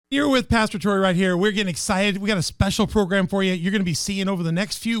You're with Pastor Troy right here. We're getting excited. We got a special program for you. You're going to be seeing over the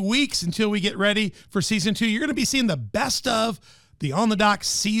next few weeks until we get ready for season 2. You're going to be seeing the best of the On the Dock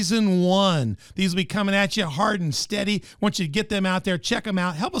season 1. These will be coming at you hard and steady. I want you to get them out there. Check them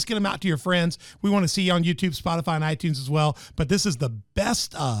out. Help us get them out to your friends. We want to see you on YouTube, Spotify, and iTunes as well. But this is the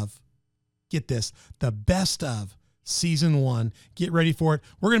best of, get this, the best of season 1. Get ready for it.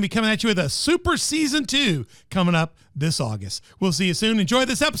 We're going to be coming at you with a super season 2 coming up this August. We'll see you soon. Enjoy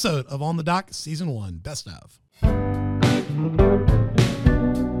this episode of On the Dock season 1, best of.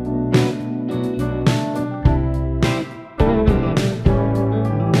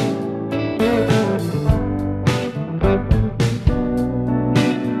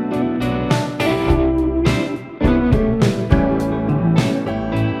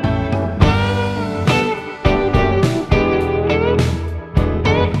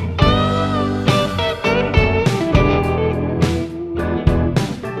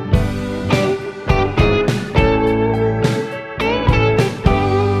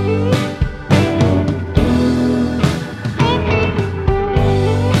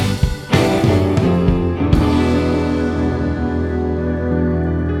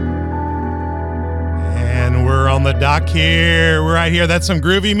 Doc here. We're right here. That's some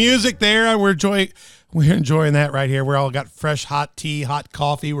groovy music there. We're enjoying that right here. We're all got fresh hot tea, hot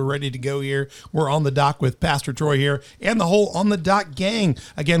coffee. We're ready to go here. We're on the dock with Pastor Troy here and the whole On the Dock gang.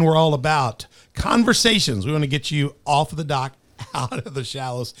 Again, we're all about conversations. We want to get you off of the dock, out of the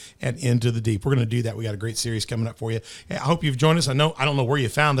shallows and into the deep. We're going to do that. We got a great series coming up for you. I hope you've joined us. I don't know where you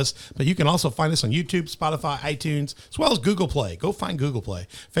found us, but you can also find us on YouTube, Spotify, iTunes, as well as Google Play. Go find Google Play,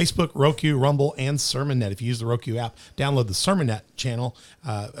 Facebook, Roku, Rumble, and SermonNet. If you use the Roku app, download the SermonNet channel,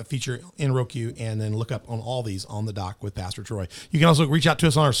 a feature in Roku, and then look up on all these On the Dock with Pastor Troy. You can also reach out to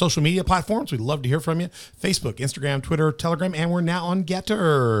us on our social media platforms. We'd love to hear from you. Facebook, Instagram, Twitter, Telegram, and we're now on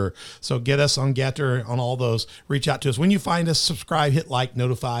Getter. So get us on Getter, on all those. Reach out to us. When you find us, subscribe, hit like,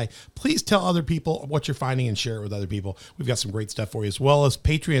 notify. Please tell other people what you're finding and share it with other people. We've got some great stuff for you, as well as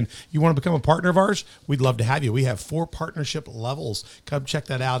Patreon. You want to become a partner of ours? We'd love to have you. We have 4 partnership levels. Come check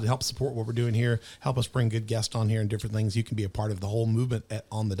that out and help support what we're doing here. Help us bring good guests on here and different things. You can be a part of the whole movement at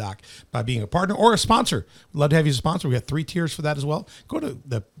On the Dock by being a partner or a sponsor. We'd love to have you as a sponsor. We have 3 tiers for that as well.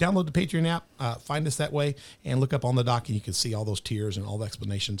 Download the Patreon app, find us that way, and look up On the Dock, and you can see all those tiers and all the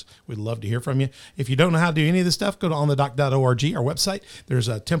explanations. We'd love to hear from you. If you don't know how to do any of this stuff, go to onthedock.org, our website. There's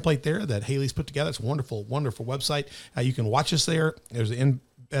a template there that Haley's put together. It's a wonderful, wonderful website. You can watch us there. There's an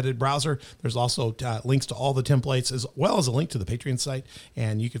embedded browser. There's also links to all the templates, as well as a link to the Patreon site,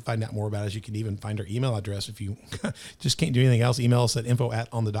 and you can find out more about us. You can even find our email address. If you just can't do anything else, email us at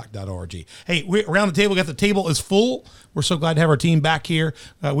info@onthedock.org. Hey, around the table, the table is full. We're so glad to have our team back here.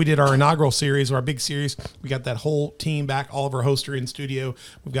 We did our inaugural series, our big series. We got that whole team back. All of our hosts are in studio.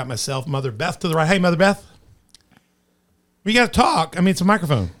 We've got myself, Mother Beth to the right. Hey, Mother Beth. We got to talk. I mean, it's a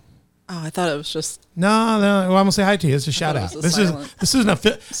microphone. Oh, I thought it was just... No. Well, I'm going to say hi to you. It's a shout out. This isn't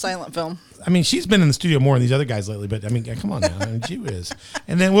a silent film. I mean, she's been in the studio more than these other guys lately, but I mean, come on now. I mean, she is.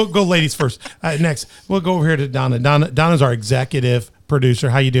 And then we'll go ladies first. Next, we'll go over here to Donna. Donna's our executive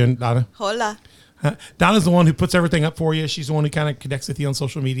producer. How you doing, Donna? Hola. Donna's the one who puts everything up for you. She's the one who kind of connects with you on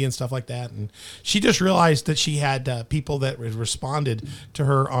social media and stuff like that. And she just realized that she had people that responded to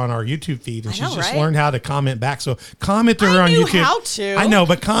her on our YouTube feed, and she's just learned how to comment back. So comment to her on YouTube. How to. I know,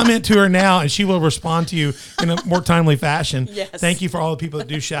 but comment to her now, and she will respond to you in a more timely fashion. Yes. Thank you for all the people that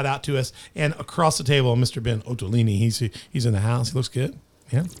do shout out to us. And across the table, Mr. Ben Ottolini, he's in the house. He looks good.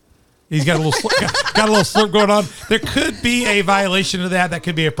 Yeah. He's got a little slurp going on. There could be a violation of that. That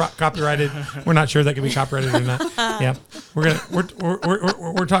could be a copyrighted. We're not sure that could be copyrighted or not. Yeah, we're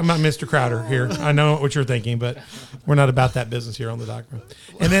talking about Mr. Crowder here. I know what you're thinking, but we're not about that business here on the dock.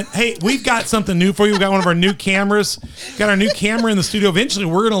 And then, hey, we've got something new for you. We've got one of our new cameras. Got our new camera in the studio. Eventually,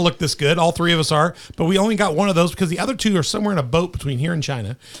 we're going to look this good. All 3 of us are, but we only got one of those because the other 2 are somewhere in a boat between here and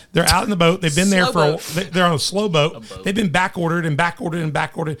China. They're out in the boat. They've been there they're on a slow boat. They've been back ordered.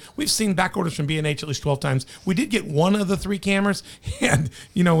 We've seen back orders from B&H at least 12 times. We did get one of the 3 cameras, and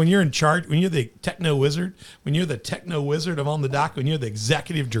you know, when you're in charge, when you're the techno wizard of On the Dock, when you're the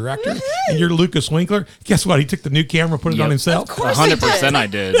executive director and you're Lucas Winkler, guess what? He took the new camera, put it on himself. 100% I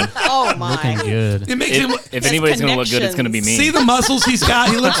did. Oh my. Looking good. It makes if anybody's going to look good, it's going to be me. See the muscles he's got?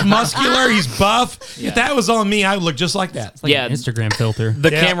 He looks muscular. He's buff. Yeah. If that was on me, I would look just like that. It's like an Instagram filter.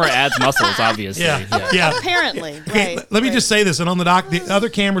 The camera adds muscles, obviously. Yeah. Apparently. Okay, let me just say this. And On the Dock, the other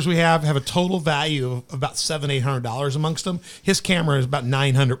cameras we have a total value of about $700-800 amongst them. His camera is about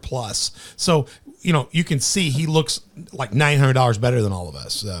 $900 plus. So, you know, you can see he looks like $900 better than all of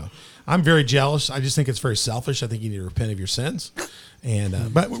us. So I'm very jealous. I just think it's very selfish. I think you need to repent of your sins.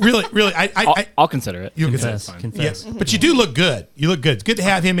 And but really, I'll consider it. You'll Confess. consider it. Confess. Yes, but you do look good. You look good. It's good to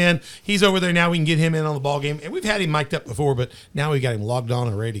have him in. He's over there now. We can get him in on the ball game, and we've had him mic'd up before, but now we got him logged on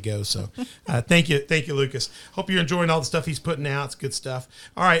and ready to go. So, thank you, Lucas. Hope you're enjoying all the stuff he's putting out. It's good stuff.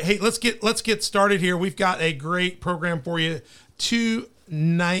 All right, hey, let's get started here. We've got a great program for you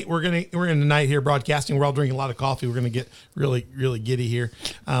tonight. We're in the night here broadcasting. We're all drinking a lot of coffee. We're gonna get really really giddy here.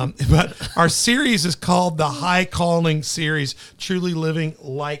 But our series is called the High Calling Series, Truly Living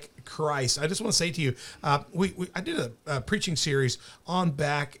Like Christ. I just want to say to you, I did a preaching series on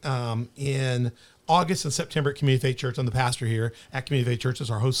back in August and September at Community Faith Church. I'm the pastor here at Community Faith Church. It's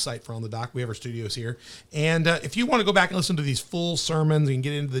our host site for On the Dock. We have our studios here. And if you want to go back and listen to these full sermons and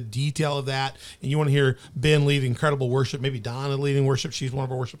get into the detail of that, and you want to hear Ben lead incredible worship, maybe Donna leading worship. She's one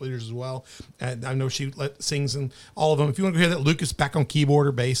of our worship leaders as well. And I know she sings in all of them. If you want to go hear that, Lucas back on keyboard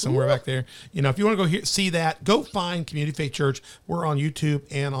or bass somewhere back there. You know, if you want to go see that, go find Community Faith Church. We're on YouTube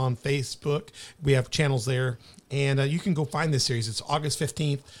and on Facebook. We have channels there. And you can go find this series. It's August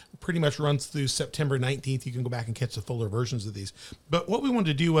 15th, pretty much runs through September 19th. You can go back and catch the fuller versions of these. But what we wanted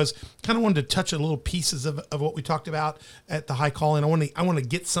to do was kind of wanted to touch a little pieces of what we talked about at the High Calling. I want to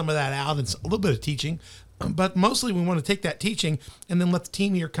get some of that out and a little bit of teaching. But mostly we want to take that teaching and then let the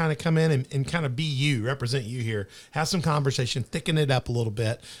team here kind of come in and kind of be you, represent you here, have some conversation, thicken it up a little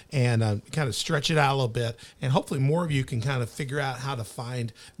bit, and kind of stretch it out a little bit. And hopefully more of you can kind of figure out how to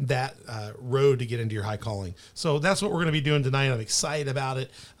find that road to get into your high calling. So that's what we're going to be doing tonight. I'm excited about it.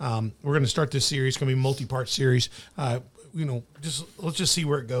 We're going to start this series. It's going to be a multi-part series. Let's just see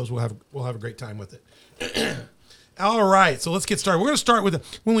where it goes. We'll have a great time with it. All right, so let's get started. We're going to start with,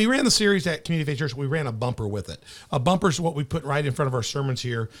 when we ran the series at Community Faith Church, we ran a bumper with it. A bumper is what we put right in front of our sermons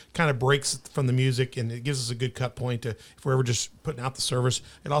here, kind of breaks from the music, and it gives us a good cut point to, if we're ever just putting out the service.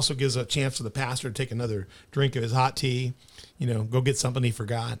 It also gives a chance for the pastor to take another drink of his hot tea, go get something he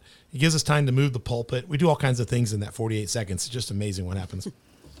forgot. It gives us time to move the pulpit. We do all kinds of things in that 48 seconds. It's just amazing what happens.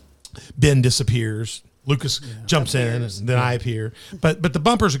 Ben disappears. Lucas jumps in, and then I appear. But the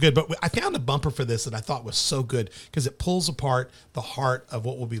bumpers are good. But I found a bumper for this that I thought was so good because it pulls apart the heart of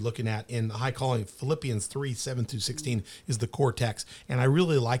what we'll be looking at in the High Calling. Philippians 3:7-16 is the core text. And I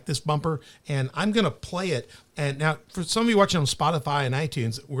really like this bumper, and I'm going to play it. And now, for some of you watching on Spotify and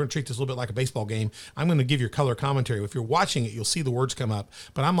iTunes, we're going to treat this a little bit like a baseball game. I'm going to give your color commentary. If you're watching it, you'll see the words come up.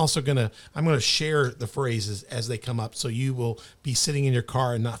 But I'm also going to share the phrases as they come up, so you will be sitting in your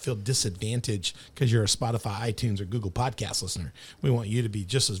car and not feel disadvantaged because you're a Spotify, iTunes, or Google Podcast listener. We want you to be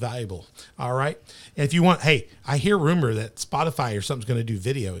just as valuable. All right. And if you want, hey, I hear rumor that Spotify or something's going to do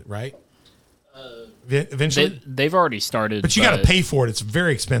video, right? Eventually, they've already started, but you got to pay for it. It's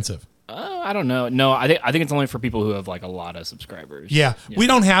very expensive. I don't know. No, I think it's only for people who have like a lot of subscribers. Yeah, we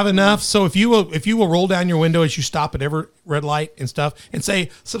don't have enough. So if you will roll down your window as you stop at every red light and stuff and say,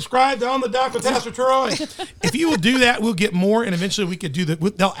 subscribe to On the Dock with Pastor Troy. If you will do that, we'll get more, and eventually we could do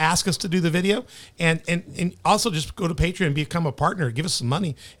they'll ask us to do the video, and also just go to Patreon and become a partner, give us some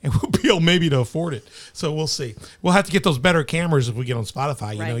money, and we'll be able maybe to afford it. So we'll see. We'll have to get those better cameras if we get on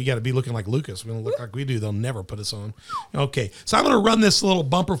Spotify. You got to be looking like Lucas. We don't look like we do. They'll never put us on. Okay, so I'm going to run this little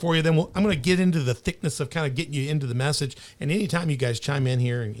bumper for you. Then I'm going to get into the thickness of kind of getting you into the message. And anytime you guys chime in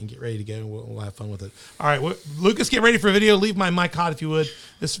here and get ready to go, we'll have fun with it. All right, Lucas, get ready for a video. Leave my mic hot if you would.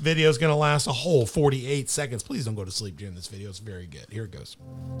 This video is going to last a whole 48 seconds. Please don't go to sleep during this video. It's very good. Here it goes.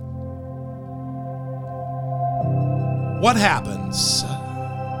 What happens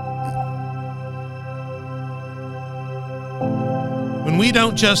when we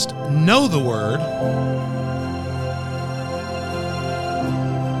don't just know the word,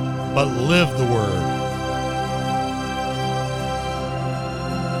 but live the word?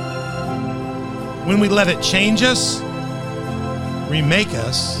 When we let it change us, remake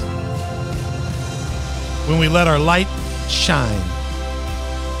us, when we let our light shine.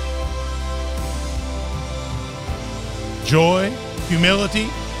 Joy, humility,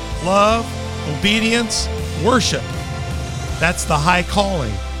 love, obedience, worship. That's the high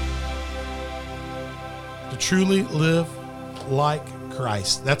calling. To truly live like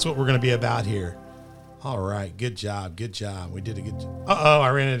Christ. That's what we're going to be about here. All right. Good job. Good job. We did a good job. I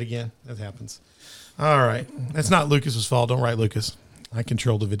ran it again. That happens. All right. That's not Lucas's fault. Don't write Lucas. I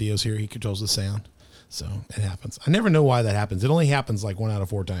control the videos here. He controls the sound. So it happens. I never know why that happens. It only happens like 1 out of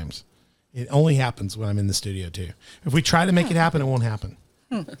 4 times. It only happens when I'm in the studio too. If we try to make it happen, it won't happen.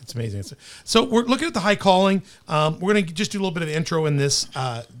 It's amazing. So we're looking at the high calling. We're going to just do a little bit of intro in this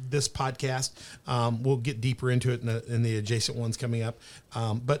podcast. We'll get deeper into it in the adjacent ones coming up.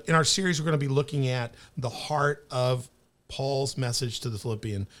 But in our series, we're going to be looking at the heart of Paul's message to the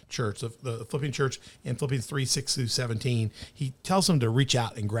Philippian church, the Philippian church in Philippians 3:6-17. He tells them to reach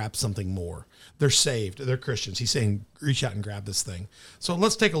out and grab something more. They're saved. They're Christians. He's saying, reach out and grab this thing. So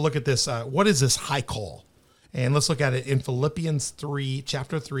let's take a look at this. What is this high call? And let's look at it in Philippians 3,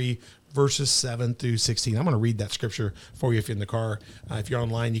 chapter 3, verses 7-16. I'm going to read that scripture for you if you're in the car. If you're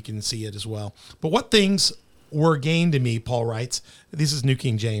online, you can see it as well. But what things were gained to me, Paul writes, this is New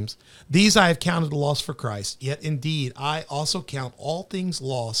King James, these I have counted loss for Christ, yet indeed I also count all things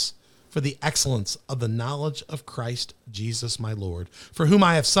loss for the excellence of the knowledge of Christ Jesus my Lord, for whom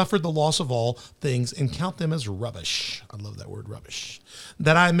I have suffered the loss of all things and count them as rubbish. I love that word, rubbish.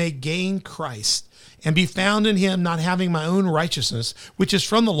 That I may gain Christ and be found in him, not having my own righteousness, which is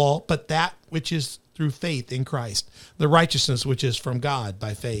from the law, but that which is through faith in Christ, the righteousness which is from God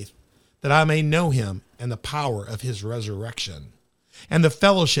by faith, that I may know him and the power of his resurrection and the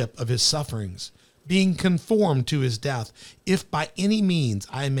fellowship of his sufferings, being conformed to his death, if by any means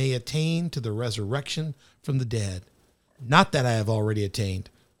I may attain to the resurrection from the dead. Not that I have already attained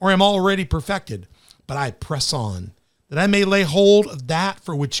or am already perfected, but I press on, that I may lay hold of that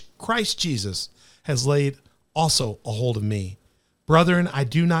for which Christ Jesus has laid also a hold of me. Brethren, I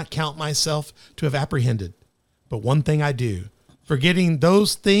do not count myself to have apprehended, but one thing I do, forgetting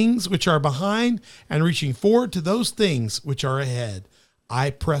those things which are behind and reaching forward to those things which are ahead, I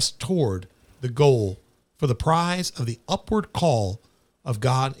press toward the goal for the prize of the upward call of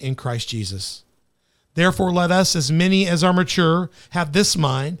God in Christ Jesus. Therefore, let us, as many as are mature, have this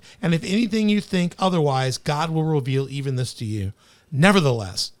mind, and if anything you think otherwise, God will reveal even this to you.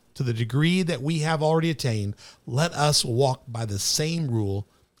 Nevertheless, to the degree that we have already attained, let us walk by the same rule.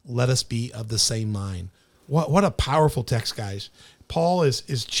 Let us be of the same mind. What a powerful text, guys. Paul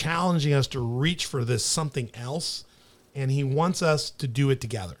is challenging us to reach for this something else, and he wants us to do it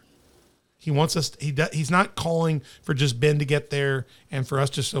together. He wants us. He's not calling for just Ben to get there and for us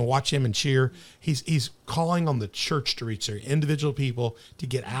just to watch him and cheer. He's calling on the church to reach there, individual people to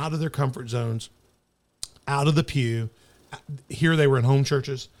get out of their comfort zones, out of the pew. Here they were in home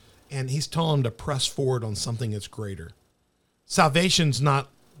churches, and he's telling them to press forward on something that's greater. Salvation's not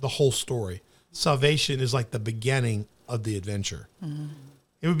the whole story. Salvation is like the beginning of the adventure. Mm-hmm.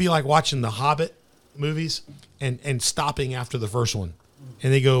 It would be like watching the Hobbit movies and stopping after the first one.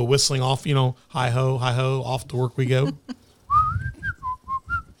 And they go whistling off, hi ho, off to work we go. I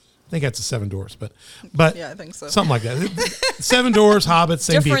think that's the Seven Dwarfs, but yeah, I think so. Something like that. Seven Dwarfs, Hobbits,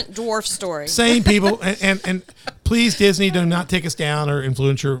 same different people. dwarf story. Same people. And please, Disney, do not take us down or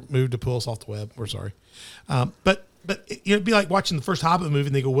influence your move to pull us off the web. We're sorry. But it'd be like watching the first Hobbit movie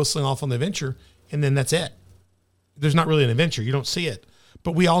and they go whistling off on the adventure, and then that's it. There's not really an adventure. You don't see it.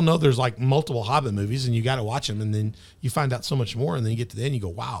 But we all know there's like multiple Hobbit movies, and you got to watch them, and then you find out so much more, and then you get to the end, you go,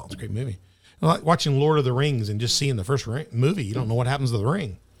 wow, it's a great movie. Like watching Lord of the Rings and just seeing the first movie, you don't know what happens to the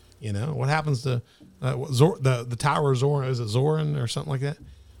ring. What happens to the Tower of Zoran? Is it Zoran or something like that?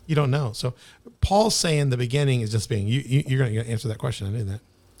 You don't know. So Paul's saying the beginning is just being, you're going to answer that question. I knew that.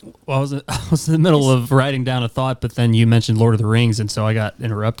 Well, I was in the middle of writing down a thought, but then you mentioned Lord of the Rings, and so I got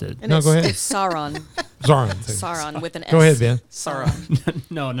interrupted. And No, go ahead. It's Sauron. Sauron With an S. Go ahead, Ben. Sauron.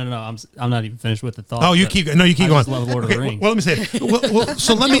 No. I'm not even finished with the thought. Oh, you keep going. I just going. love Lord of the Rings. Well, let me say it. Well,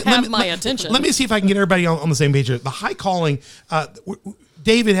 so let me have my attention. Let me see if I can get everybody on the same page here. The high calling.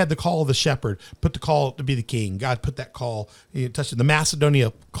 David had the call of the shepherd, put the call to be the king. God put that call. He touched the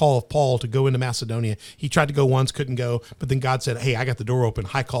Macedonia call of Paul to go into Macedonia. He tried to go once, couldn't go, but then God said, hey, I got the door open,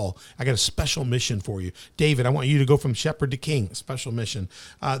 high call. I got a special mission for you. David, I want you to go from shepherd to king, special mission.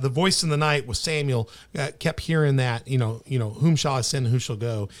 The voice in the night with Samuel kept hearing that, whom shall I send and who shall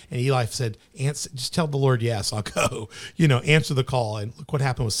go? And Eli said, just tell the Lord, yes, I'll go. Answer the call. And look what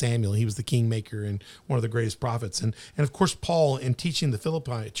happened with Samuel. He was the kingmaker and one of the greatest prophets. And of course, Paul, in teaching the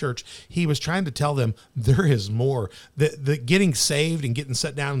Philippi church, he was trying to tell them there is more. The getting saved and getting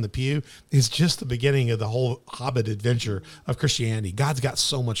set down in the pew is just the beginning of the whole Hobbit adventure of Christianity. God's got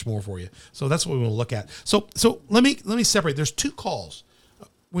so much more for you. So that's what we want to look at. So let me separate. There's two calls.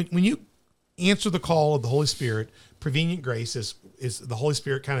 When you answer the call of the Holy Spirit, prevenient grace is the Holy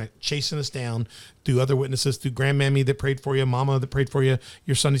Spirit kind of chasing us down through other witnesses, through grandmammy that prayed for you, mama that prayed for you,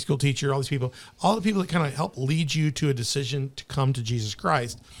 your Sunday school teacher, all the people that kind of help lead you to a decision to come to Jesus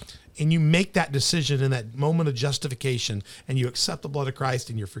Christ. And you make that decision in that moment of justification, and you accept the blood of Christ,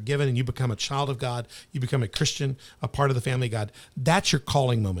 and you're forgiven, and you become a child of God. You become a Christian, a part of the family of God. That's your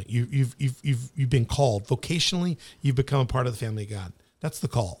calling moment. You've been called vocationally. You've become a part of the family of God. That's the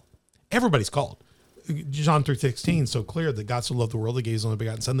call. Everybody's called. John 3:16, so clear that God so loved the world, he gave his only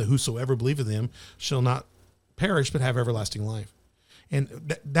begotten Son, that whosoever believeth in him shall not perish but have everlasting life.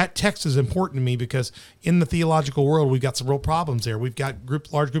 And that text is important to me because in the theological world, we've got some real problems there. We've got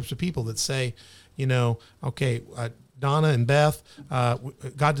large groups of people that say, okay, Donna and Beth,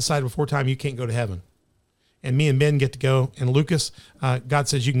 God decided before time you can't go to heaven. And me and Ben get to go. And Lucas, God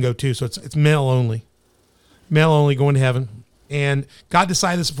says you can go too. So it's male only. Male only going to heaven. And God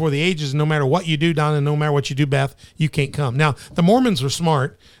decided this before the ages. And no matter what you do, Donna, no matter what you do, Beth, you can't come. Now, the Mormons were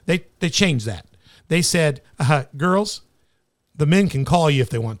smart. They changed that. They said, girls, the men can call you if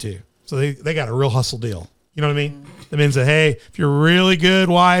they want to. So they got a real hustle deal. You know what I mean? The men say, hey, if you're a really good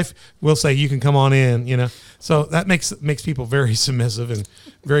wife, we'll say you can come on in, So that makes people very submissive and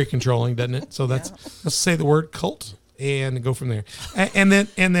very controlling, doesn't it? So let's say the word cult and go from there. And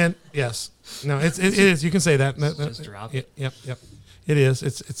then yes. No, it is. You can say that. Just drop it. Yep. It is.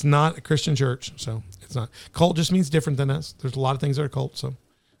 It's not a Christian church, so it's not. Cult just means different than us. There's a lot of things that are cult, so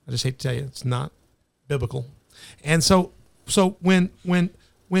I just hate to tell you, it's not biblical. And so when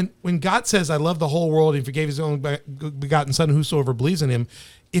God says, I love the whole world and forgave his only begotten son, whosoever believes in him,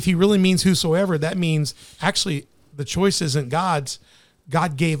 if he really means whosoever, that means actually the choice isn't God's.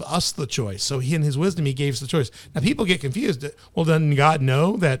 God gave us the choice. So he, in his wisdom, he gave us the choice. Now people get confused. Well, doesn't God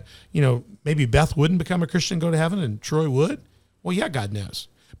know that, maybe Beth wouldn't become a Christian and go to heaven and Troy would? Well, yeah, God knows.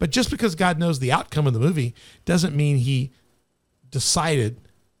 But just because God knows the outcome of the movie doesn't mean he decided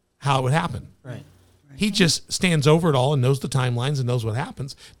how it would happen. Right. He just stands over it all and knows the timelines and knows what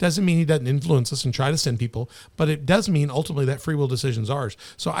happens. Doesn't mean he doesn't influence us and try to send people, but it does mean ultimately that free will decision is ours.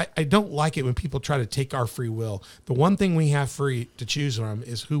 So I don't like it when people try to take our free will. The one thing we have free to choose from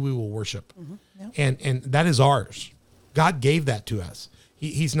is who we will worship. Mm-hmm. Yep. And that is ours. God gave that to us.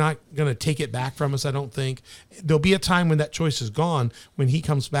 He's not going to take it back from us, I don't think. There'll be a time when that choice is gone, when he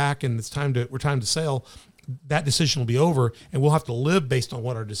comes back and we're time to sail. That decision will be over, and we'll have to live based on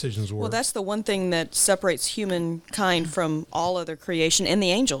what our decisions were. Well, that's the one thing that separates humankind from all other creation and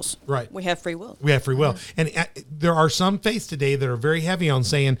the angels. Right. We have free will. We have free will. Mm-hmm. And there are some faiths today that are very heavy on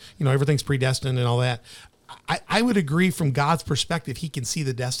saying, everything's predestined and all that. I would agree from God's perspective, he can see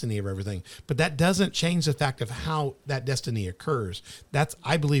the destiny of everything, but that doesn't change the fact of how that destiny occurs.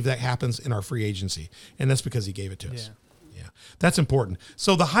 I believe that happens in our free agency, and that's because he gave it to us. Yeah, that's important.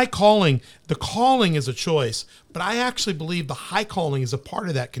 So the calling is a choice, but I actually believe the high calling is a part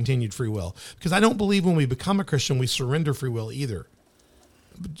of that continued free will, because I don't believe when we become a Christian, we surrender free will either.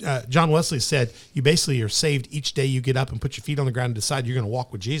 John Wesley said, you basically are saved each day you get up and put your feet on the ground and decide you're going to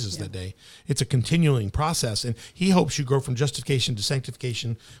walk with Jesus that day. It's a continuing process, and he hopes you grow from justification to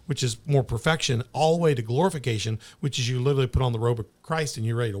sanctification, which is more perfection, all the way to glorification, which is you literally put on the robe of Christ and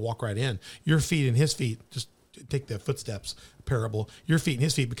you're ready to walk right in. Your feet and his feet, just take the footsteps parable, your feet and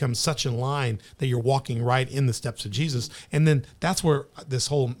his feet become such in line that you're walking right in the steps of Jesus. And then that's where this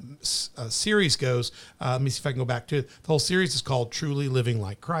whole series goes. Let me see if I can go back to it. The whole series is called Truly Living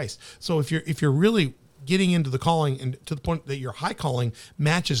Like Christ. So if you're really getting into the calling and to the point that your high calling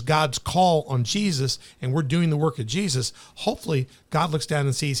matches God's call on Jesus and we're doing the work of Jesus, hopefully God looks down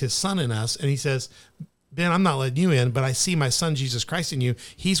and sees his son in us and he says, Ben, I'm not letting you in, but I see my son, Jesus Christ, in you.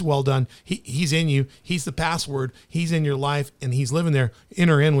 He's well done. He's in you. He's the password. He's in your life, and he's living there.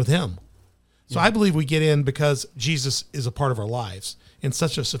 Enter in with him. So I believe we get in because Jesus is a part of our lives in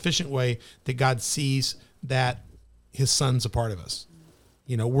such a sufficient way that God sees that his son's a part of us.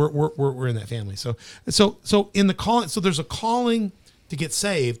 We're in that family. So in the calling, so there's a calling to get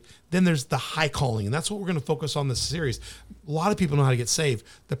saved. Then there's the high calling, and that's what we're going to focus on this series. A lot of people know how to get saved.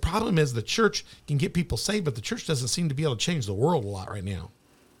 The problem is the church can get people saved, but the church doesn't seem to be able to change the world a lot right now.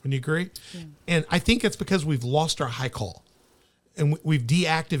 Wouldn't you agree? Yeah. And I think it's because we've lost our high call, and we've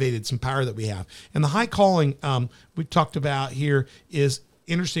deactivated some power that we have. And the high calling we talked about here is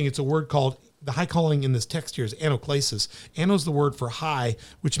interesting. It's a word called, the high calling in this text here is anoclasis. Ano is the word for high,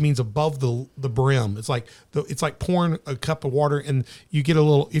 which means above the brim. It's like pouring a cup of water and you get a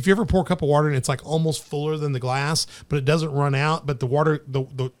little, if you ever pour a cup of water and it's like almost fuller than the glass, but it doesn't run out, but the water,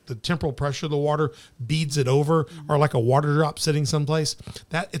 the temporal pressure of the water beads it over, or like a water drop sitting someplace,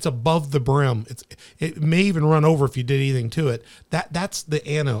 that it's above the brim. It may even run over if you did anything to it. That's the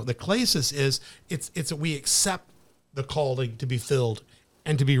ano. The clasis is, it's we accept the calling to be filled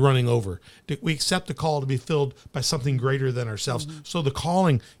and to be running over. We accept the call to be filled by something greater than ourselves. Mm-hmm. So the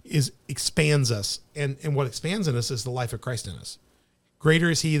calling expands us. And what expands in us is the life of Christ in us. Greater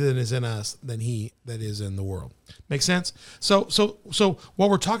is he that is in us than he that is in the world. Make sense? So what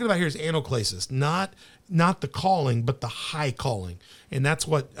we're talking about here is anoclasis, not the calling, but the high calling. And that's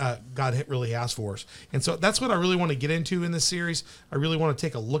what God really has for us. And so that's what I really want to get into in this series. I really want to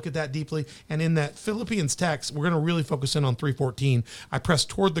take a look at that deeply. And in that Philippians text, we're going to really focus in on 3:14. I press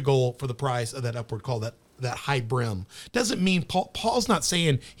toward the goal for the prize of that upward call, that that high brim. Doesn't mean Paul's not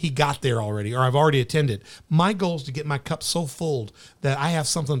saying he got there already or I've already attended. My goal is to get my cup so full that I have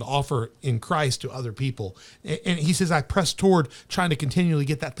something to offer in Christ to other people. And he says, I press toward trying to continually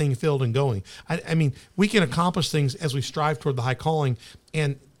get that thing filled and going. I mean, we can accomplish things as we strive toward the high calling,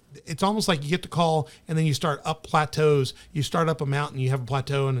 and it's almost like you get the call and then you start up plateaus. You start up a mountain, you have a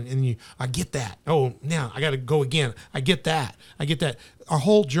plateau, and I get that. Oh, now I got to go again. I get that. Our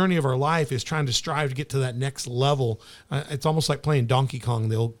whole journey of our life is trying to strive to get to that next level. It's almost like playing Donkey Kong,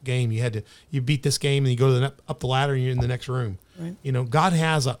 the old game. You beat this game and you go up the ladder and you're in the next room. Right. You know, God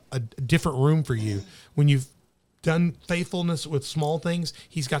has a different room for you. When you've done faithfulness with small things,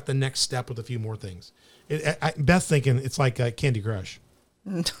 he's got the next step with a few more things. Beth's thinking it's like Candy Crush.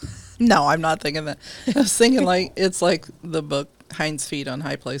 No, I'm not thinking that. I was thinking it's like the book Hind's Feet on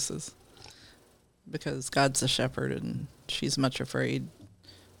High Places, because God's a shepherd and she's much afraid,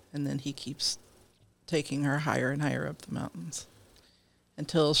 and then he keeps taking her higher and higher up the mountains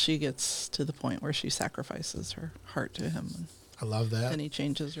until she gets to the point where she sacrifices her heart to him. I love that. And he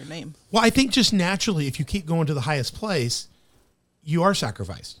changes her name. Well, I think just naturally, if you keep going to the highest place, you are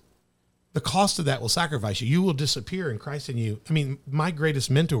sacrificed. The cost of that will sacrifice you. You will disappear in Christ in you. I mean, my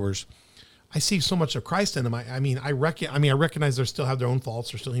greatest mentors, I see so much of Christ in them. I recognize they still have their own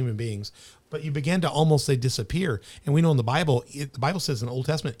faults. They're still human beings, but you begin to almost say disappear. And we know in the Bible, the Bible says in the Old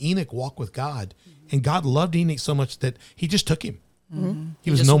Testament, Enoch walked with God, and God loved Enoch so much that he just took him. Mm-hmm.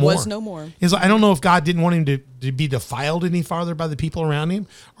 He was no more. I don't know if God didn't want him to be defiled any farther by the people around him,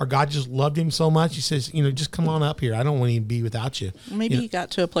 or God just loved him so much. He says, just come on up here. I don't want to be without you. Maybe he got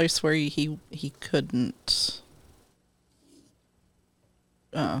to a place where he couldn't.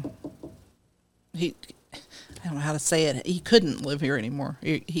 I don't know how to say it. He couldn't live here anymore.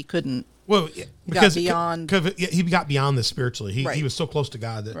 He couldn't. Well, because he got beyond this spiritually. He was so close to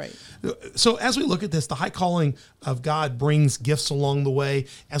God. Right. So as we look at this, the high calling of God brings gifts along the way.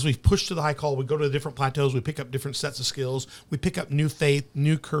 As we push to the high call, we go to the different plateaus. We pick up different sets of skills. We pick up new faith,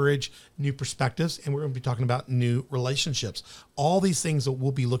 new courage, new perspectives, and we're going to be talking about new relationships. All these things that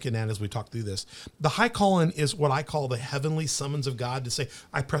we'll be looking at as we talk through this. The high calling is what I call the heavenly summons of God to say,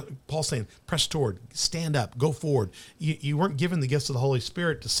 Paul's saying, press toward, stand up, go forward. You weren't given the gifts of the Holy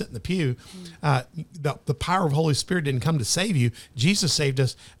Spirit to sit in the pew. The power of Holy Spirit didn't come to save you. Jesus saved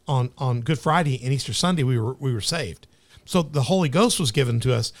us on Good Friday and Easter Sunday. We were saved. So the Holy Ghost was given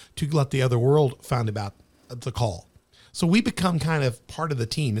to us to let the other world find about the call. So we become kind of part of the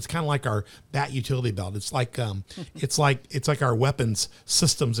team. It's kind of like our bat utility belt. It's like our weapons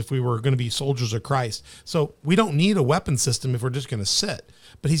systems if we were going to be soldiers of Christ. So we don't need a weapon system if we're just going to sit.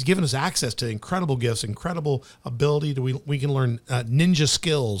 But he's given us access to incredible gifts, incredible ability. We can learn ninja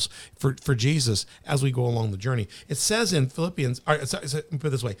skills for Jesus as we go along the journey. It says in Philippians, put it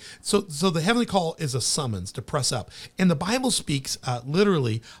this way. So the heavenly call is a summons to press up. And the Bible speaks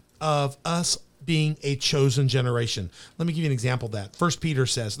literally of us being a chosen generation. Let me give you an example of that. 1 Peter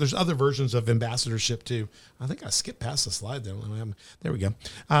says, there's other versions of ambassadorship too. I think I skipped past the slide there. There we go.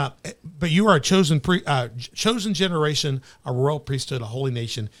 But you are a chosen generation, a royal priesthood, a holy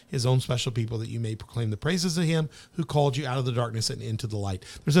nation, his own special people, that you may proclaim the praises of him who called you out of the darkness and into the light.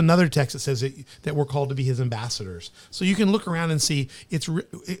 There's another text that says that we're called to be his ambassadors. So you can look around and see,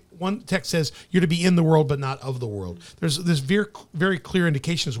 one text says you're to be in the world, but not of the world. There's very, very clear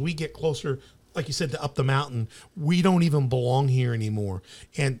indications we get closer, like you said, to up the mountain. We don't even belong here anymore.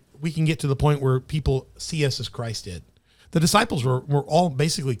 And we can get to the point where people see us as Christ did. The disciples were all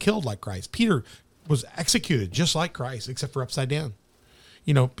basically killed like Christ. Peter was executed just like Christ, except for upside down.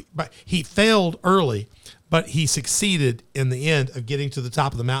 But he failed early, but he succeeded in the end of getting to the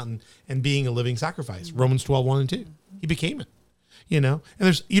top of the mountain and being a living sacrifice. Romans 12:1-2. He became it. And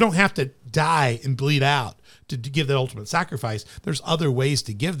you don't have to die and bleed out to give that ultimate sacrifice. There's other ways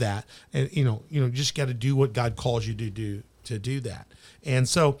to give that, and just got to do what God calls you to do that. And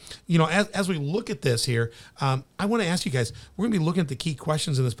so, as we look at this here, I want to ask you guys, we're going to be looking at the key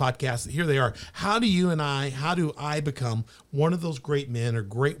questions in this podcast. Here they are. How do I become one of those great men or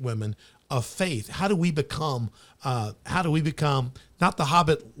great women of faith? How do we become not the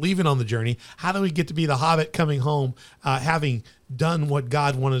Hobbit leaving on the journey? How do we get to be the Hobbit coming home, having done what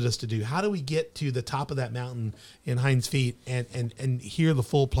God wanted us to do? How do we get to the top of that mountain in Hind's Feet and hear the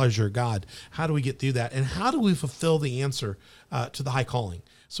full pleasure of God? How do we get through that? And how do we fulfill the answer to the high calling?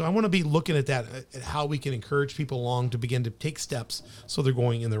 So I want to be looking at that, at how we can encourage people along to begin to take steps so they're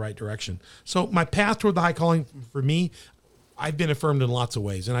going in the right direction. So my path toward the high calling, for me, I've been affirmed in lots of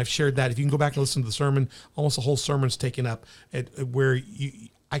ways, and I've shared that. If you can go back and listen to the sermon, almost the whole sermon's taken up at where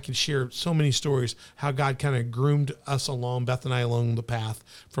I could share so many stories how God kind of groomed us along, Beth and I, along the path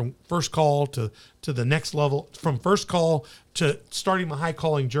from first call to the next level, from first call to starting my high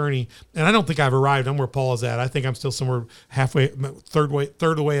calling journey. And I don't think I've arrived. I'm where Paul is at. I think I'm still somewhere halfway, third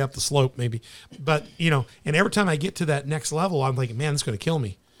of the way up the slope, maybe. But, and every time I get to that next level, I'm like, man, it's going to kill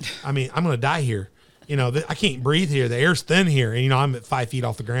me. I mean, I'm going to die here. I can't breathe here. The air's thin here. And, I'm at 5 feet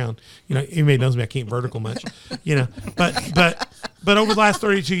off the ground. Anybody knows me, I can't vertical much, but over the last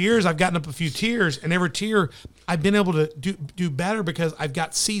 32 years, I've gotten up a few tiers, and every tier I've been able to do better because I've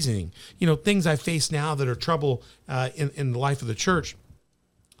got seasoning, things I face now that are trouble, in the life of the church.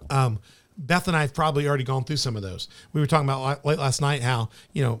 Beth and I have probably already gone through some of those. We were talking about late last night how,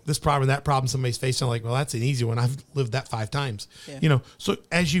 this problem, that problem somebody's facing. I'm like, well, that's an easy one. I've lived that 5 times. Yeah. So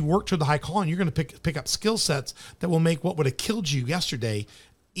as you work toward the high calling, you're going to pick up skill sets that will make what would have killed you yesterday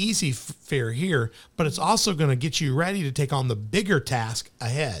easy fare here, but it's also going to get you ready to take on the bigger task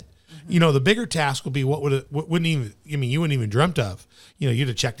ahead. Mm-hmm. The bigger task will be what wouldn't even, you wouldn't even dreamt of, you'd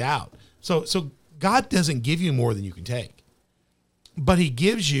have checked out. So God doesn't give you more than you can take. But he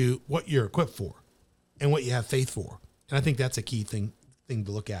gives you what you're equipped for and what you have faith for. And I think that's a key thing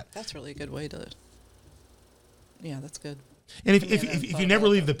to look at. That's really a good way to, that's good. And if you never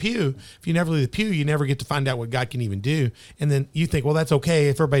leave the pew, you never get to find out what God can even do. And then you think, well, that's okay.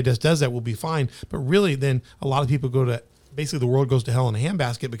 If everybody does that, we'll be fine. But really, then a lot of people basically the world goes to hell in a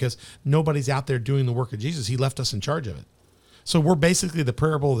handbasket because nobody's out there doing the work of Jesus. He left us in charge of it. So we're basically the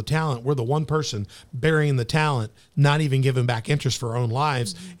parable of the talent. We're the one person burying the talent, not even giving back interest for our own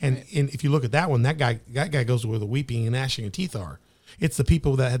lives. Mm-hmm. And if you look at that one, that guy goes where the weeping and gnashing of teeth are. It's the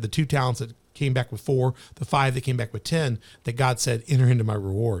people that had the 2 talents that came back with 4, the 5 that came back with 10, that God said, enter into my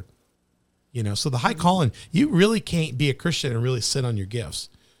reward. So the high calling, you really can't be a Christian and really sit on your gifts.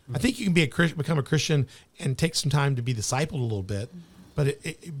 Mm-hmm. I think you can become a Christian and take some time to be discipled a little bit. But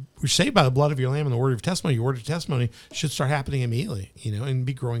we're saved by the blood of your lamb and the word of your testimony. Your word of testimony should start happening immediately, and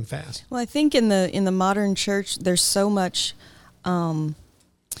be growing fast. Well, I think in the modern church, there's so much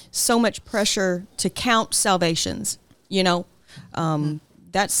pressure to count salvations.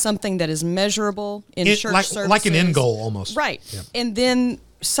 That's something that is measurable in church services, like an end goal almost. Right, yeah. And then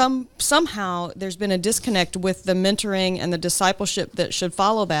somehow there's been a disconnect with the mentoring and the discipleship that should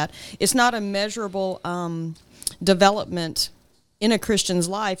follow that. It's not a measurable development in a Christian's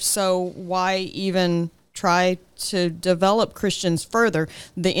life, so why even try to develop Christians further?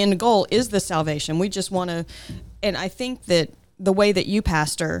 The end goal is the salvation. We just want to, and I think that the way that you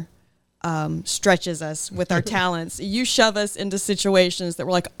pastor stretches us with our talents. You shove us into situations that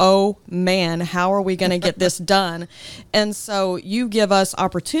we're like, oh man, how are we going to get this done? And so you give us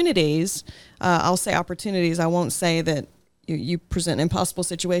opportunities. I'll say opportunities. I won't say that you present impossible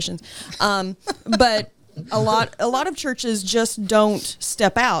situations, but a lot of churches just don't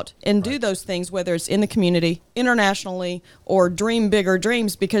step out and do those things, whether it's in the community, internationally, or dream bigger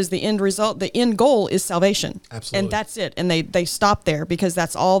dreams, because the end goal is salvation. Absolutely. And that's it. And they stop there because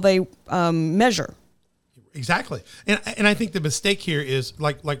that's all they measure. Exactly. And I think the mistake here is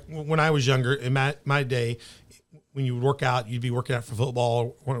like when I was younger, in my day, when you would work out, you'd be working out for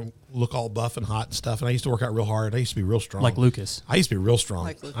football, look all buff and hot and stuff. And I used to work out real hard. I used to be real strong. Like Lucas. I used to be real strong.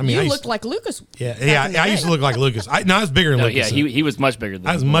 Like Lucas. I mean, You looked like Lucas. Yeah. I used to look like Lucas. I was bigger than No, Lucas. yeah, he was much bigger than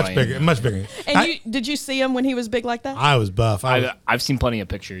I was much bigger. And did you see him when he was big like that? I was buff. I've seen plenty of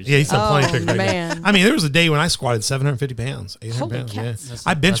pictures. Yeah, he's done plenty of pictures. Man. I mean, there was a day when I squatted 750 pounds, 800 Holy pounds. cats.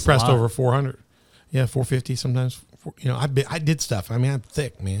 Yeah. I bench That's a pressed lot. over 400. Yeah, 450 sometimes. I did stuff. I mean, I'm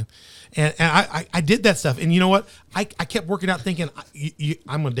thick, man. And I did that stuff. And you know what? I kept working out thinking,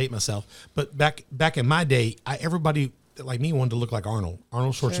 I'm going to date myself. But back in my day, everybody like me wanted to look like Arnold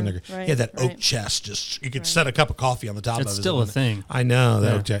Schwarzenegger. Sure, right, he had that right. oak chest. Just you could set a cup of coffee on the top of it. It's still a thing. I know that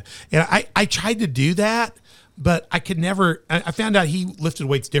Yeah. oak chest. And I tried to do that, but I could never. I found out he lifted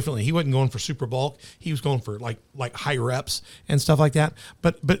weights differently. He wasn't going for super bulk. He was going for like high reps and stuff like that.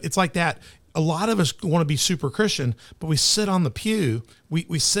 But it's like that. A lot of us want to be super Christian, but we sit on the pew.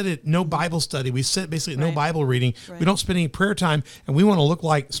 We sit at no Bible study. We sit basically at no Right. Bible reading. Right. We don't spend any prayer time, and we want to look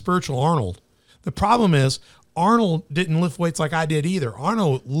like spiritual Arnold. The problem is Arnold didn't lift weights like I did either.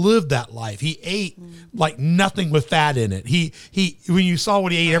 Arnold lived that life. He ate like nothing with fat in it. He when you saw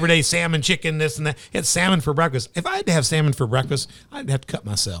what he ate every day, salmon, chicken, this and that, he had salmon for breakfast. If I had to have salmon for breakfast, I'd have to cut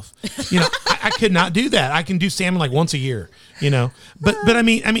myself. I could not do that. I can do salmon like once a year, But I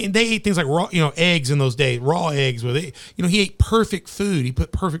mean they ate things like raw, eggs in those days, raw eggs with it. He ate perfect food. He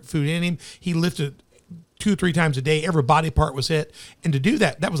put perfect food in him. He lifted 2 or 3 times a day. Every body part was hit. And to do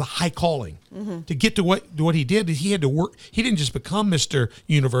that, that was a high calling. To get to what he did, he had to work. He didn't just become Mr.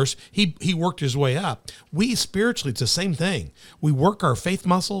 Universe. He worked his way up. We spiritually, it's the same thing. We work our faith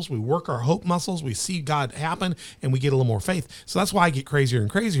muscles. We work our hope muscles. We see God happen, and we get a little more faith. So that's why I get crazier and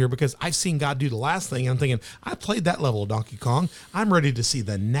crazier, because I've seen God do the last thing. I'm thinking, I played that level of Donkey Kong. I'm ready to see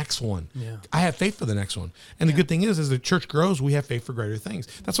the next one. Yeah. I have faith for the next one. And the good thing is, as the church grows, we have faith for greater things.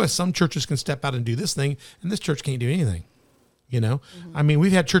 That's why some churches can step out and do this thing, and this church can't do anything. You know, I mean,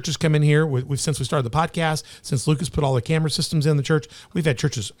 we've had churches come in here since we started the podcast, since Lucas put all the camera systems in the church. We've had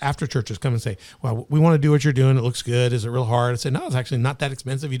churches after churches come and say, well, we want to do what you're doing. It looks good. Is it real hard? I said, no, it's actually not that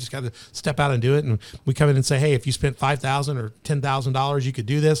expensive. You just got to step out and do it. And we come in and say, hey, if you spent $5,000 or $10,000, you could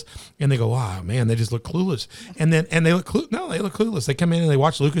do this. And they go, wow, man, they just look clueless. And then, they look clueless. They come in and they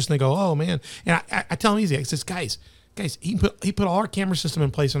watch Lucas and they go, oh man. And I tell them easy. I says, guys, he put all our camera system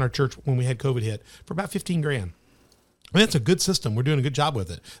in place in our church when we had COVID hit for about $15,000. I mean, that's a good system. We're doing a good job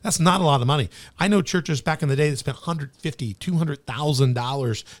with it. That's not a lot of money. I know churches back in the day that spent $150,000,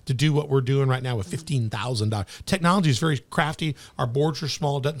 $200,000 to do what we're doing right now with $15,000. Technology is very crafty. Our boards are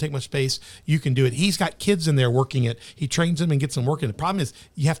small. It doesn't take much space. You can do it. He's got kids in there working it. He trains them and gets them working. The problem is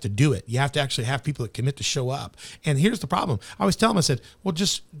you have to do it. You have to actually have people that commit to show up. And here's the problem. I always tell them, I said, well,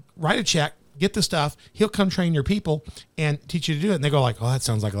 just write a check, get the stuff. He'll come train your people and teach you to do it. And they go like, oh, that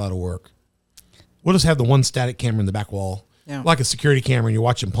sounds like a lot of work. We'll just have the one static camera in the back wall, like a security camera, and you're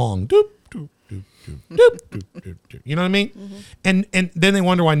watching Pong. Doop, doop, doop, doop, doop, doop, doop, doop. You know what I mean? And then they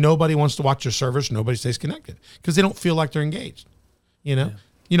wonder why nobody wants to watch their service. Nobody stays connected because they don't feel like they're engaged. You know.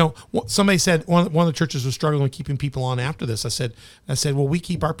 You know, somebody said one of the churches was struggling with keeping people on after this. I said, well, we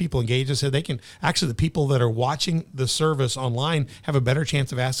keep our people engaged. I said they can actually, the people that are watching the service online have a better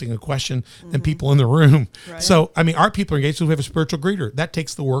chance of asking a question than people in the room. Right. So, I mean, our people are engaged. So we have a spiritual greeter. That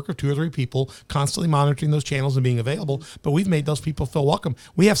takes the work of 2 or 3 people constantly monitoring those channels and being available. But we've made those people feel welcome.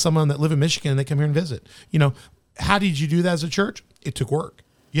 We have someone that live in Michigan and they come here and visit. You know, how did you do that as a church? It took work.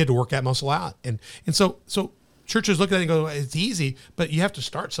 You had to work that muscle out. And so churches look at it and go, it's easy, but you have to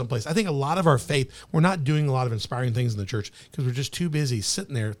start someplace. I think a lot of our faith, we're not doing a lot of inspiring things in the church because we're just too busy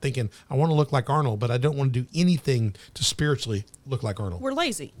sitting there thinking, I want to look like Arnold, but I don't want to do anything to spiritually look like Arnold. We're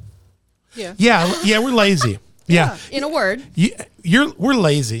lazy. Yeah. Yeah, we're lazy. Yeah. In a word. We're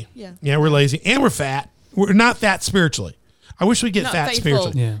lazy. Yeah. Yeah, we're lazy. And we're fat. We're not fat spiritually. I wish we get Not fat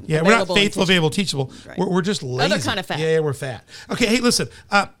faithful. spiritually. Yeah, we're not faithful, available, teachable. Right. We're just lazy. Other kind of fat. Yeah, we're fat. Okay, hey, listen.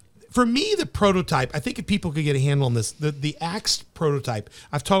 For me, the prototype, I think if people could get a handle on this, the Acts prototype,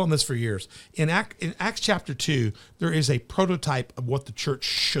 I've taught on this for years. In Acts chapter 2, there is a prototype of what the church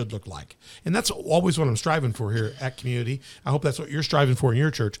should look like. And that's always what I'm striving for here at Community. I hope that's what you're striving for in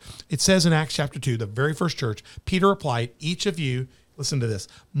your church. It says in Acts chapter 2, the very first church, Peter replied, each of you, listen to this,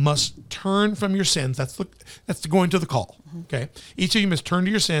 must turn from your sins. That's going to the call. Okay. Each of you must turn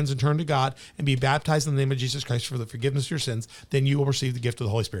to your sins and turn to God and be baptized in the name of Jesus Christ for the forgiveness of your sins. Then you will receive the gift of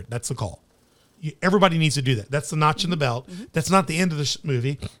the Holy Spirit. That's the call. Everybody needs to do that. That's the notch in the belt. That's not the end of this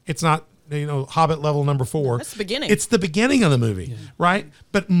movie. It's not, Hobbit level number 4. That's the beginning. It's the beginning of the movie, right?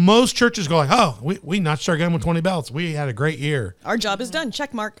 But most churches go like, oh, we notched our gun with 20 belts. We had a great year. Our job is done.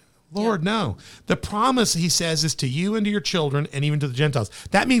 Check mark. Lord, no. The promise, he says, is to you and to your children and even to the Gentiles.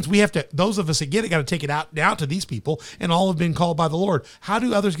 That means we have to, those of us that get it, got to take it out to these people, and all have been called by the Lord. How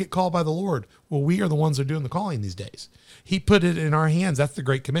do others get called by the Lord? Well, we are the ones that are doing the calling these days. He put it in our hands. That's the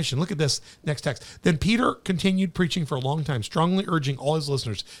Great Commission. Look at this next text. Then Peter continued preaching for a long time, strongly urging all his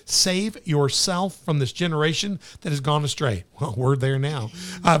listeners, save yourself from this generation that has gone astray. Well, we're there now.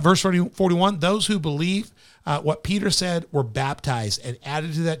 Verse 41, those who believe what Peter said were baptized and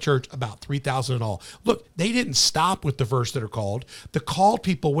added to that church about 3,000 in all. Look, they didn't stop with the verse that are called. The called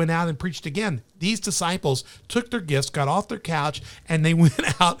people went out and preached again. These disciples took their gifts, got off their couch, and they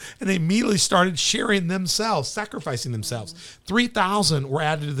went out and they immediately started sharing themselves, sacrificing themselves. 3,000 were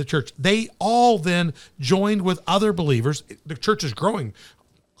added to the church. They all then joined with other believers. The church is growing.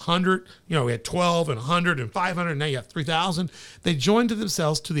 100, we had 12 and 100 and 500, and now you have 3,000. They joined to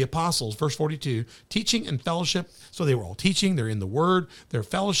themselves to the apostles, verse 42, teaching and fellowship. So they were all teaching, they're in the word, they're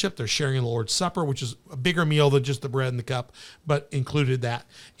fellowship, they're sharing in the Lord's Supper, which is a bigger meal than just the bread and the cup, but included that.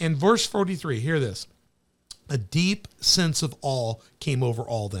 And verse 43, hear this. A deep sense of awe came over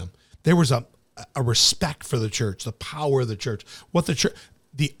all them. There was a respect for the church, the power of the church.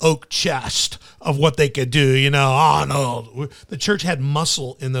 the oak chest of what they could do, you know. Oh no, the church had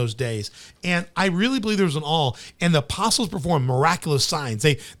muscle in those days, and I really believe there was an awe. And the apostles performed miraculous signs.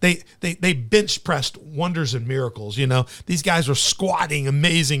 They bench pressed wonders and miracles. You know, these guys were squatting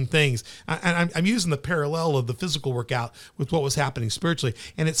amazing things. And I'm using the parallel of the physical workout with what was happening spiritually.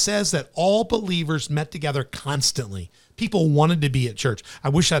 And it says that all believers met together constantly. People wanted to be at church. I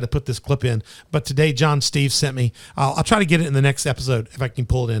wish I'd have put this clip in, but today John Steve sent me. I'll try to get it in the next episode if I can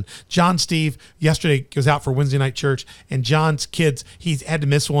pull it in. John Steve yesterday was out for Wednesday night church, and John's kids, he's had to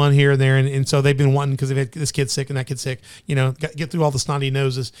miss one here and there, and so they've been wanting because they've had this kid sick and that kid sick. You know, get through all the snotty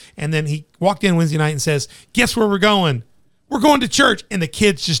noses, and then he walked in Wednesday night and says, "Guess where we're going? We're going to church." And the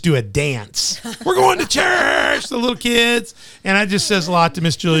kids just do a dance. We're going to church, the little kids. And that just says a lot to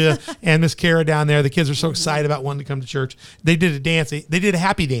Miss Julia and Miss Kara down there. The kids are so excited about wanting to come to church. They did a dance. They did a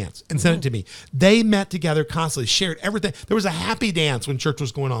happy dance and sent it to me. They met together constantly, shared everything. There was a happy dance when church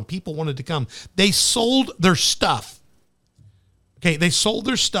was going on. People wanted to come. They sold their stuff. Okay, they sold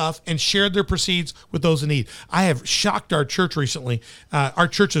their stuff and shared their proceeds with those in need. I have shocked our church recently. Our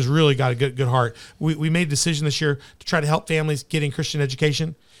church has really got a good heart. We made a decision this year to try to help families getting Christian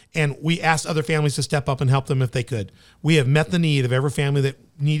education, and we asked other families to step up and help them if they could. We have met the need of every family that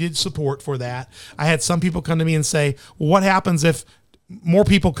needed support for that. I had some people come to me and say, "Well, what happens if more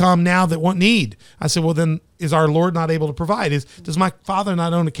people come now that want need?" I said, "Well, then is our Lord not able to provide? Does my Father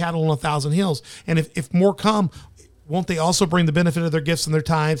not own a cattle on 1,000 hills? And if more come, won't they also bring the benefit of their gifts and their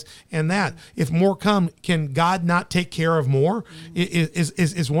tithes and that? If more come, can God not take care of more?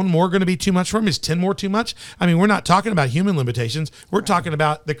 Is one more going to be too much for him? Is 10 more too much?" I mean, we're not talking about human limitations. We're talking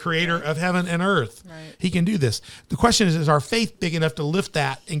about the creator of heaven and earth. Right. He He can do this. The question is our faith big enough to lift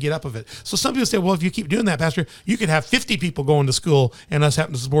that and get up of it? So some people say, "Well, if you keep doing that, Pastor, you could have 50 people going to school and us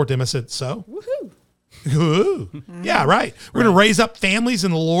having to support them." I said, "So?" Woohoo. Ooh. Yeah, right. We're going to raise up families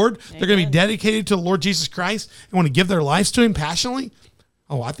in the Lord. They're going to be Amen. dedicated to the Lord Jesus Christ and want to give their lives to him passionately.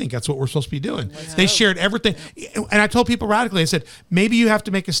 Oh, I think that's what we're supposed to be doing. They shared everything. And I told people radically, I said, maybe you have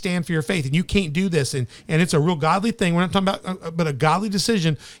to make a stand for your faith and you can't do this. And it's a real godly thing. We're not talking about, but a godly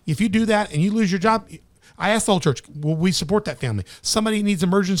decision. If you do that and you lose your job, I asked the whole church, will we support that family? Somebody needs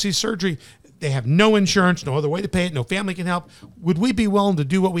emergency surgery. They have no insurance, no other way to pay it, no family can help. Would we be willing to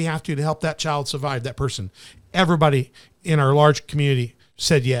do what we have to help that child survive, that person? Everybody in our large community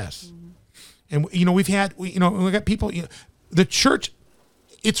said yes. And, you know, we got people, the church,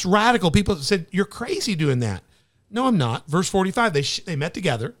 it's radical. People said, "You're crazy doing that." No, I'm not. Verse 45, they met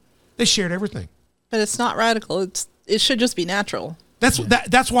together. They shared everything. But it's not radical. It should just be natural.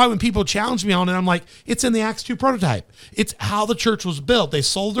 That's why when people challenge me on it, I'm like, it's in the Acts 2 prototype. It's how the church was built. They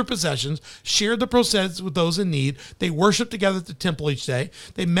sold their possessions, shared the proceeds with those in need. They worshiped together at the temple each day.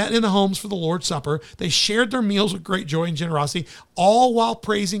 They met in the homes for the Lord's Supper. They shared their meals with great joy and generosity, all while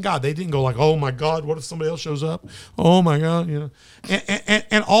praising God. They didn't go like, "Oh my God, what if somebody else shows up? Oh my God,"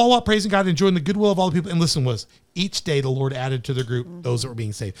 and all while praising God, enjoying the goodwill of all the people. And listen, each day the Lord added to the group those that were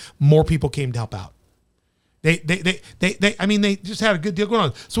being saved. More people came to help out. They just had a good deal going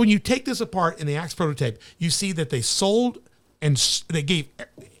on. So when you take this apart in the Acts prototype, you see that they sold and they gave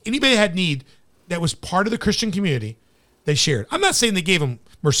anybody that had need that was part of the Christian community, they shared. I'm not saying they gave them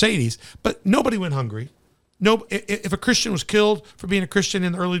Mercedes, but nobody went hungry. No, if a Christian was killed for being a Christian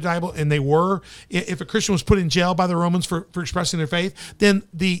in the early Bible, and they were, if a Christian was put in jail by the Romans for expressing their faith, then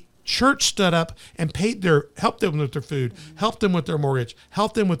the church stood up and helped them with their food, helped them with their mortgage,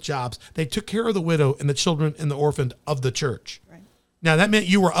 helped them with jobs. They took care of the widow and the children and the orphan of the church. Right. Now that meant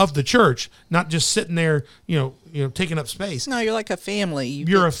you were of the church, not just sitting there, taking up space. No, you're like a family.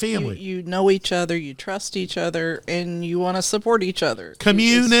 You're a family. You know each other, you trust each other, and you want to support each other.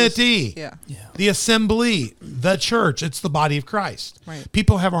 Community. Yeah. The assembly, the church. It's the body of Christ. Right.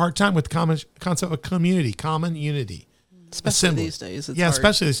 People have a hard time with the common concept of community, common unity. Especially Assembly. these days. It's Yeah, hard.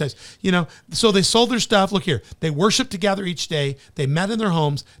 especially these days. So they sold their stuff. Look here. They worshiped together each day. They met in their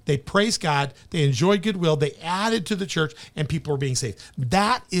homes. They praised God. They enjoyed goodwill. They added to the church, and people were being saved.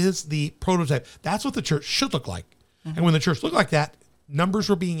 That is the prototype. That's what the church should look like. Mm-hmm. And when the church looked like that, numbers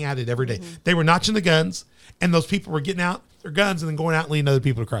were being added every day. Mm-hmm. They were notching the guns, and those people were getting out their guns and then going out and leading other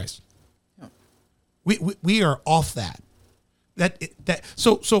people to Christ. Yeah. We are off that.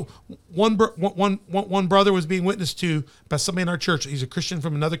 So one brother was being witnessed to by somebody in our church. He's a Christian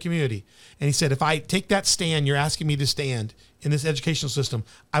from another community, and he said, "If I take that stand you're asking me to stand in this educational system,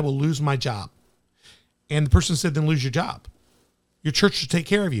 I will lose my job." And the person said, "Then lose your job. Your church should take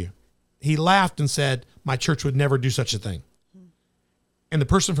care of you." He laughed and said, "My church would never do such a thing." And the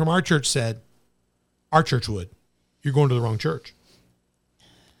person from our church said, "Our church would. You're going to the wrong church."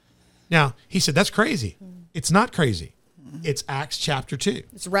 Now he said, "That's crazy." It's not crazy. It's Acts chapter 2.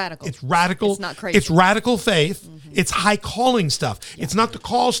 It's radical. It's radical. It's not crazy. It's radical faith. It's high calling stuff. It's not the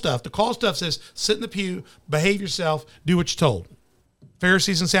call stuff. The call stuff says sit in the pew, behave yourself, do what you're told.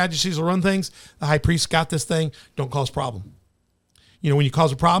 Pharisees and Sadducees will run things. The high priest got this thing. Don't cause problem. When you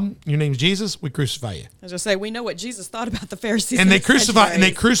cause a problem, your name's Jesus, we crucify you. As I say, we know what Jesus thought about the Pharisees. And they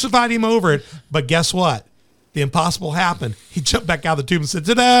Sadducees. crucified him over it. But guess what? The impossible happened. He jumped back out of the tomb and said,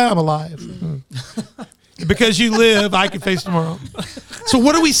 "Ta-da, I'm alive." Because you live, I can face tomorrow. So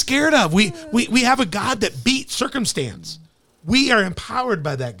what are we scared of? We have a God that beats circumstance. We are empowered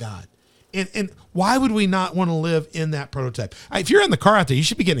by that God. And why would we not want to live in that prototype? If you're in the car out there, you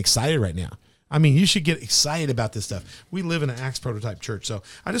should be getting excited right now. I mean, you should get excited about this stuff. We live in an Acts prototype church. So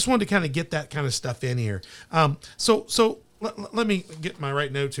I just wanted to kind of get that kind of stuff in here. So let me get my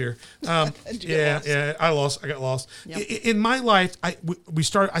right notes here. I got lost. Yep. In my life, I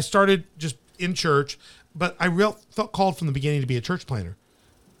started just in church, but I felt called from the beginning to be a church planter.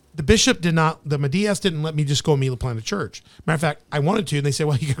 The bishop the Medias didn't let me just go immediately plant a church. Matter of fact, I wanted to, and they said,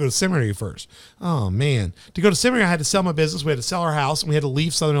 well, you got to go to seminary first. Oh, man. To go to seminary, I had to sell my business. We had to sell our house, and we had to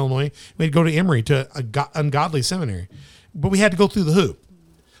leave Southern Illinois. We had to go to Emory, to an ungodly seminary. But we had to go through the hoop.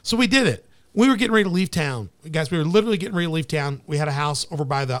 So we did it. We were getting ready to leave town. Guys, we were literally getting ready to leave town. We had a house over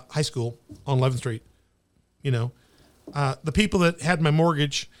by the high school on 11th Street. The people that had my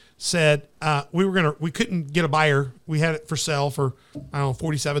mortgage said we couldn't get a buyer. We had it for sale for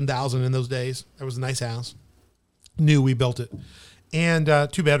 $47,000 in those days. That was a nice house. New, we built it, and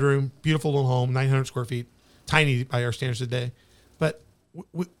 2-bedroom, beautiful little home, 900 square feet, tiny by our standards today. But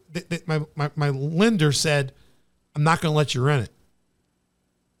my lender said, "I'm not going to let you rent it.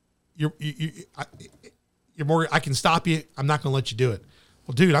 Your mortgage, I can stop you. I'm not going to let you do it."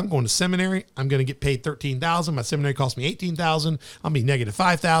 Well, dude, I'm going to seminary. I'm going to get paid $13,000. My seminary cost me $18,000. I'll be negative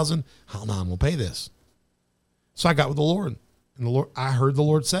 $5,000. Hell no, I'm going to pay this. So I got with the Lord, and I heard the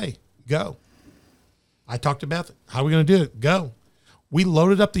Lord say, "Go." I talked to Beth. How are we going to do it? Go. We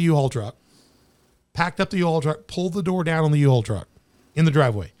loaded up the U-Haul truck, packed up the U-Haul truck, pulled the door down on the U-Haul truck in the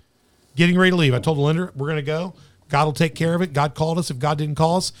driveway, getting ready to leave. I told the lender, we're going to go. God will take care of it. God called us. If God didn't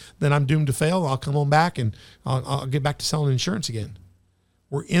call us, then I'm doomed to fail. I'll come on back, and I'll get back to selling insurance again.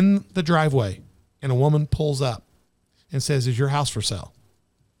 We're in the driveway, and a woman pulls up and says, "Is your house for sale?"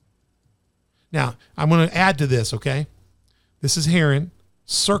 Now, I'm going to add to this, okay? This is Heron,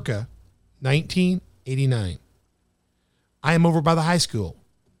 circa 1989. I am over by the high school.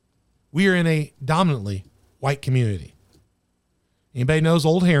 We are in a dominantly white community. Anybody knows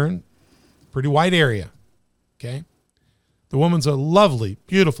Old Heron? Pretty white area, okay? The woman's a lovely,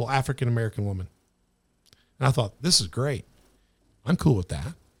 beautiful African-American woman. And I thought, this is great. I'm cool with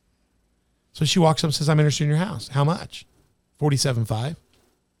that. So she walks up and says, "I'm interested in your house." How much? $47,500.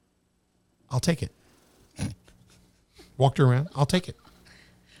 I'll take it. Walked her around. I'll take it.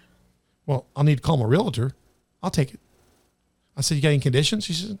 Well, I'll need to call my realtor. I'll take it. I said, "You got any conditions?"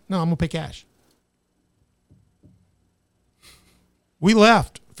 She said, "No, I'm going to pay cash." We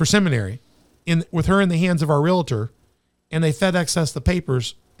left for seminary with her in the hands of our realtor, and they FedExed us the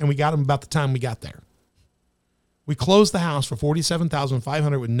papers, and we got them about the time we got there. We closed the house for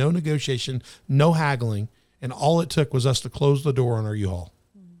 $47,500 with no negotiation, no haggling, and all it took was us to close the door on our U-Haul.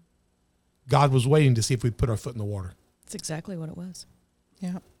 God was waiting to see if we'd put our foot in the water. That's exactly what it was.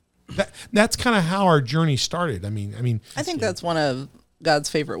 Yeah. That's kind of how our journey started. I mean, I think that's one of God's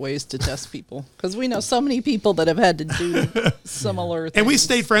favorite ways to test people, because we know so many people that have had to do similar things. And we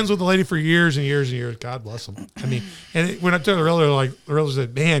stayed friends with the lady for years and years and years. God bless them. I mean, when I told the realtor, the realtor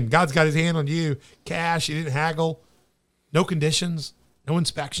said, "Man, God's got his hand on you. Cash, you didn't haggle. No conditions, no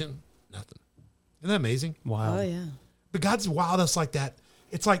inspection, nothing." Isn't that amazing? Wow. Oh, yeah. But God's wowed us like that.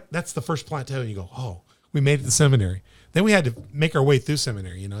 It's like that's the first plateau, and you go, "Oh, we made it to seminary." Then we had to make our way through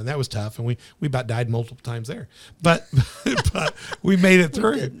seminary, and that was tough, and we about died multiple times there. But but we made it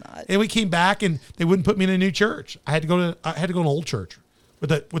through. did not. And we came back, and they wouldn't put me in a new church. I had to go to an old church.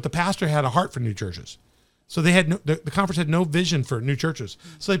 But the pastor had a heart for new churches, so they had the conference had no vision for new churches.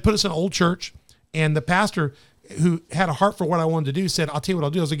 So they put us in an old church, and the pastor, who had a heart for what I wanted to do, said, "I'll tell you what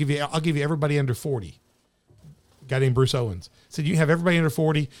I'll do. I'll give you everybody under 40. A guy named Bruce Owens said, "You have everybody under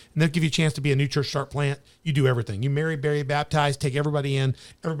 40, and they'll give you a chance to be a new church start plant. You do everything. You marry, bury, baptize, take everybody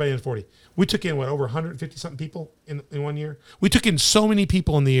under 40." We took in over 150 something people in 1 year. We took in so many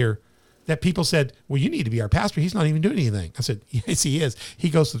people in the year that people said, "Well, you need to be our pastor. He's not even doing anything." I said, "Yes, he is. He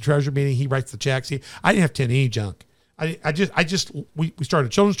goes to the treasury meeting. He writes the checks. I didn't have to attend any junk. We started a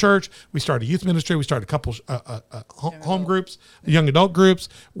children's church. We started a youth ministry. We started a couple home groups, young adult groups.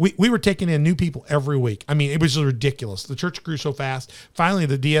 We were taking in new people every week. I mean, it was ridiculous. The church grew so fast. Finally,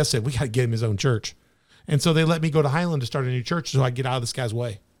 the DS said, "We got to get him his own church." And so they let me go to Highland to start a new church so I could get out of this guy's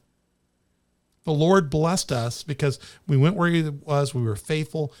way. The Lord blessed us because we went where he was. We were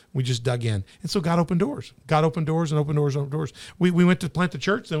faithful. We just dug in. And so God opened doors. God opened doors and opened doors and opened doors. We went to plant the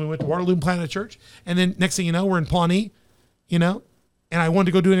church. Then we went to Waterloo and planted a church. And then next thing you know, we're in Pawnee, and I wanted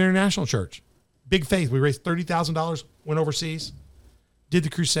to go do an international church. Big faith. We raised $30,000, went overseas, did the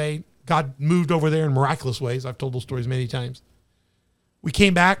crusade. God moved over there in miraculous ways. I've told those stories many times. We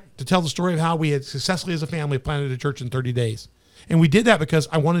came back to tell the story of how we had successfully as a family planted a church in 30 days. And we did that because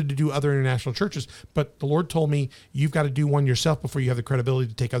I wanted to do other international churches. But the Lord told me, you've got to do one yourself before you have the credibility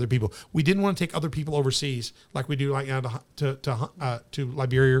to take other people. We didn't want to take other people overseas like we do right now to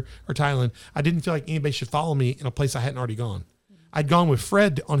Liberia or Thailand. I didn't feel like anybody should follow me in a place I hadn't already gone. I'd gone with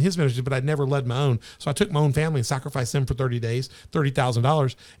Fred on his ministry, but I'd never led my own. So I took my own family and sacrificed them for 30 days,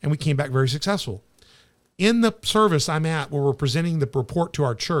 $30,000, and we came back very successful. In the service I'm at where we're presenting the report to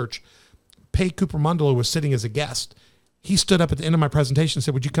our church, Pei Cooper Mundolo was sitting as a guest. He stood up at the end of my presentation and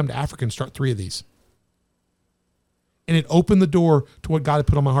said, would you come to Africa and start 3 of these? And it opened the door to what God had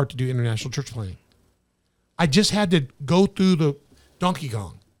put on my heart to do international church planting. I just had to go through the Donkey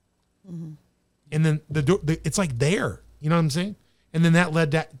Kong. Mm-hmm. And then it's like there. You know what I'm saying? And then that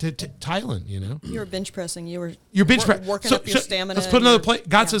led to Thailand, You were bench pressing. You're bench pressing. Working up your stamina. Let's put another plate.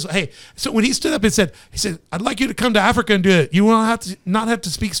 God says, hey, so when he stood up and said, I'd like you to come to Africa and do it. You will not have to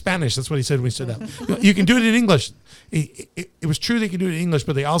speak Spanish. That's what he said when he stood up. You can do it in English. It was true they could do it in English,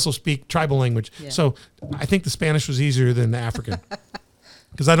 but they also speak tribal language. Yeah. So I think the Spanish was easier than the African.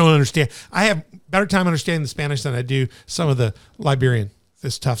 Because I don't understand. I have better time understanding the Spanish than I do some of the Liberian.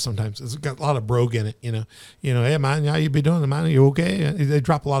 It's tough sometimes. It's got a lot of brogue in it, Hey, man, how you be doing? Man, are you okay? They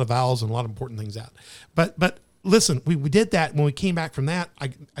drop a lot of vowels and a lot of important things out. But listen, we did that. When we came back from that,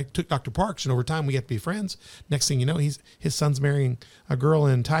 I took Dr. Parks, and over time we got to be friends. Next thing you know, his son's marrying a girl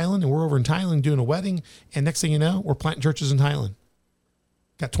in Thailand, and we're over in Thailand doing a wedding. And next thing you know, we're planting churches in Thailand.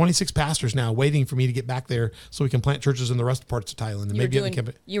 Got 26 pastors now waiting for me to get back there so we can plant churches in the rest of parts of Thailand. And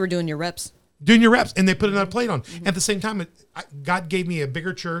you were doing your reps. Doing your reps, and they put another plate on. Mm-hmm. At the same time, God gave me a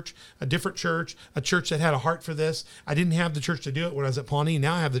bigger church, a different church, a church that had a heart for this. I didn't have the church to do it when I was at Pawnee.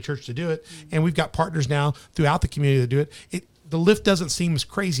 Now I have the church to do it, and we've got partners now throughout the community to do it. The lift doesn't seem as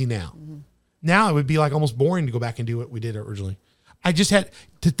crazy now. Mm-hmm. Now it would be like almost boring to go back and do what we did originally. I just had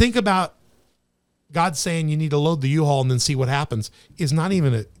to think about God saying you need to load the U-Haul and then see what happens is not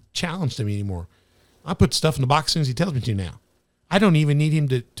even a challenge to me anymore. I put stuff in the box as soon as he tells me to now. I don't even need him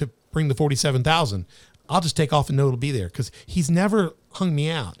to bring the 47,000. I'll just take off and know it'll be there because he's never hung me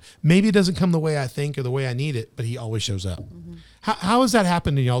out. Maybe it doesn't come the way I think or the way I need it, but he always shows up. Mm-hmm. How has that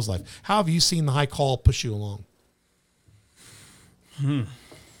happened in y'all's life? How have you seen the high call push you along?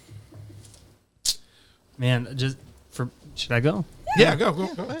 Man, should I go? Yeah, go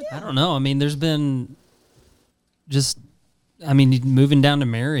ahead. I don't know. I mean, there's been moving down to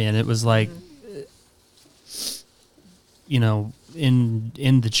Marion, it was like,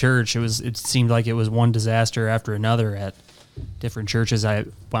 in the church, it seemed like it was one disaster after another at different churches I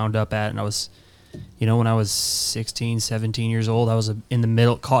wound up at. And I was, when I was 16, 17 years old, I was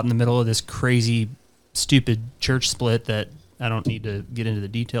caught in the middle of this crazy, stupid church split that I don't need to get into the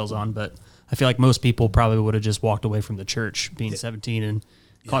details on, but I feel like most people probably would have just walked away from the church being 17 and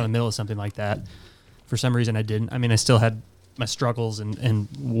caught in the middle of something like that. For some reason I didn't. I mean, I still had my struggles and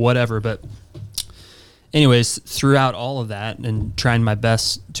whatever, but anyways, throughout all of that and trying my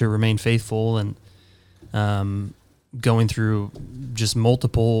best to remain faithful and going through just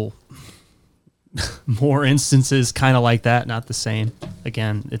multiple more instances kind of like that, not the same.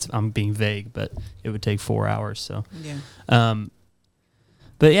 Again, I'm being vague, but it would take 4 hours. So, yeah.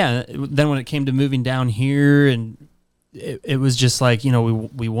 But yeah, then when it came to moving down here, and it was just like,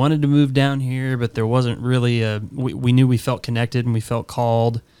 we wanted to move down here, but there wasn't really we knew we felt connected and we felt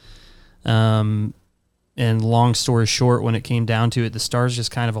called. And long story short, when it came down to it, the stars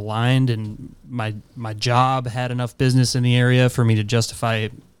just kind of aligned, and my job had enough business in the area for me to justify,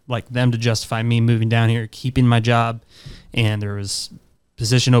 them to justify me moving down here, keeping my job. And there was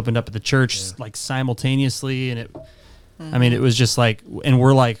position opened up at the church simultaneously, and it was just and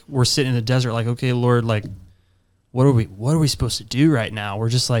we're sitting in the desert, okay, Lord, what are we supposed to do right now? We're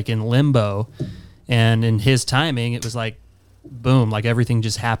just in limbo, and in His timing, it was boom, everything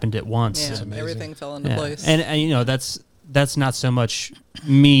just happened at once. Yeah, everything fell into place. And that's not so much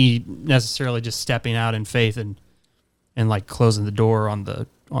me necessarily just stepping out in faith and closing the door on the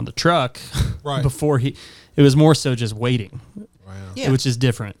truck right. before it was more so just waiting. Yeah. which is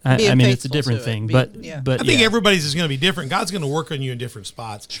different. I Being mean, it's a faithful different to it. thing, Being- but I think yeah. everybody's is going to be different. God's going to work on you in different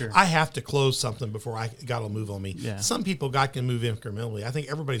spots. Sure. I have to close something before God will move on me. Yeah. Some people, God can move incrementally. I think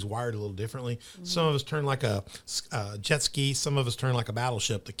everybody's wired a little differently. Some of us turn like a jet ski. Some of us turn like a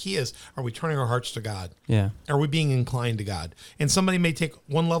battleship. The key is, are we turning our hearts to God? Yeah. Are we being inclined to God? And somebody may take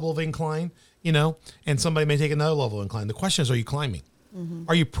one level of incline, and somebody may take another level of incline. The question is, are you climbing?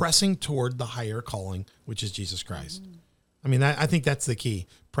 Are you pressing toward the higher calling, which is Jesus Christ? I mean, I think that's the key,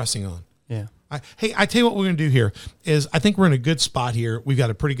 pressing on. Yeah. I tell you what we're going to do here is I think we're in a good spot here. We've got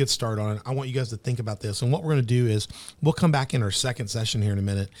a pretty good start on it. I want you guys to think about this. And what we're going to do is we'll come back in our second session here in a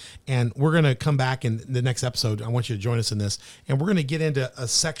minute. And we're going to come back in the next episode. I want you to join us in this. And we're going to get into a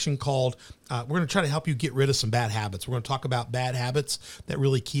section called, we're going to try to help you get rid of some bad habits. We're going to talk about bad habits that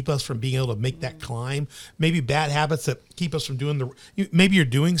really keep us from being able to make that climb. Maybe bad habits that keep us from doing maybe you're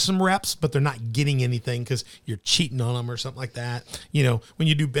doing some reps, but they're not getting anything because you're cheating on them or something like that. When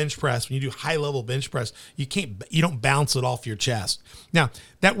you do bench press, when you do high level bench press, you don't bounce it off your chest. Now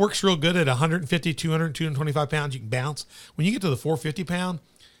that works real good at 150, 200, 225 pounds. You can bounce. When you get to the 450 pound,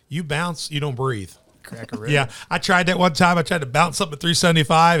 you bounce, you don't breathe. Crack a rib. Yeah. I tried that one time. I tried to bounce up at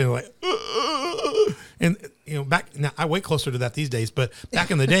 375 and back now I weigh closer to that these days, but back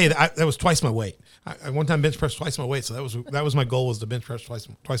in the day that was twice my weight. I one time bench pressed twice my weight. So that was my goal, was to bench press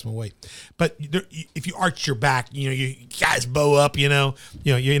twice my weight. But if you arch your back, you guys bow up, you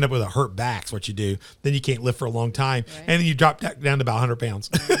end up with a hurt back. Is what you do. Then you can't lift for a long time. Right. And then you drop down to about 100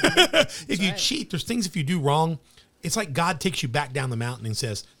 pounds. If you cheat, there's things, if you do wrong, it's like God takes you back down the mountain and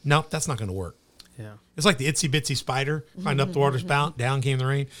says, nope, that's not going to work. Yeah. It's like the itsy bitsy spider, climbed up the water spout, down came the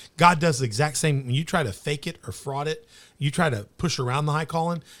rain. God does the exact same. When you try to fake it or fraud it, you try to push around the high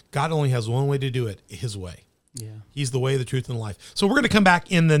calling, God only has one way to do it, his way. Yeah. He's the way, the truth, and the life. So we're going to come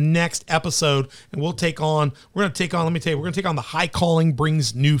back in the next episode and we're going to take on the high calling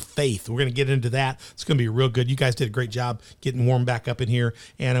brings new faith. We're going to get into that. It's going to be real good. You guys did a great job getting warmed back up in here.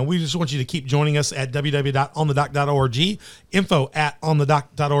 And we just want you to keep joining us at www.onthedoc.org.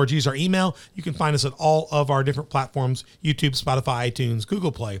 info@onthedoc.org is our email. You can find us at all of our different platforms: YouTube, Spotify, iTunes,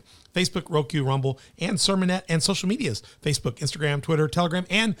 Google Play, Facebook, Roku, Rumble, and Sermonette, and social medias: Facebook, Instagram, Twitter, Telegram,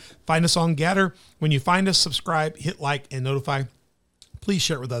 and find us on Gather. When you find us, subscribe, hit like, and notify. Please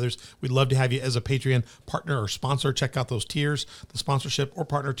share it with others. We'd love to have you as a Patreon partner or sponsor. Check out those tiers, the sponsorship or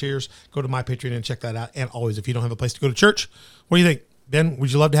partner tiers. Go to my Patreon and check that out. And always, if you don't have a place to go to church, what do you think? Ben,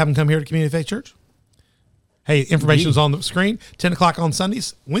 would you love to have them come here to Community Faith Church? Hey, information's on the screen. 10 o'clock on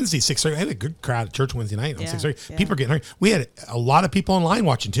Sundays. Wednesday, 6:30. I had a good crowd at church Wednesday night on 6:30. Yeah. People are getting hungry. We had a lot of people online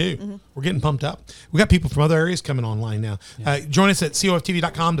watching too. We're getting pumped up. We got people from other areas coming online now. Join us at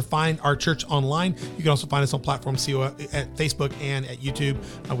coftv.com to find our church online. You can also find us on platforms at Facebook and at YouTube.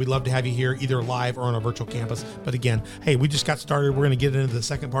 We'd love to have you here either live or on our virtual campus. But again, hey, we just got started. We're going to get into the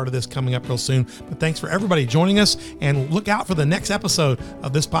second part of this coming up real soon. But thanks for everybody joining us, and look out for the next episode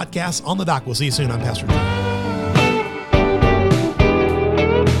of this podcast on the dock. We'll see you soon. I'm Pastor John.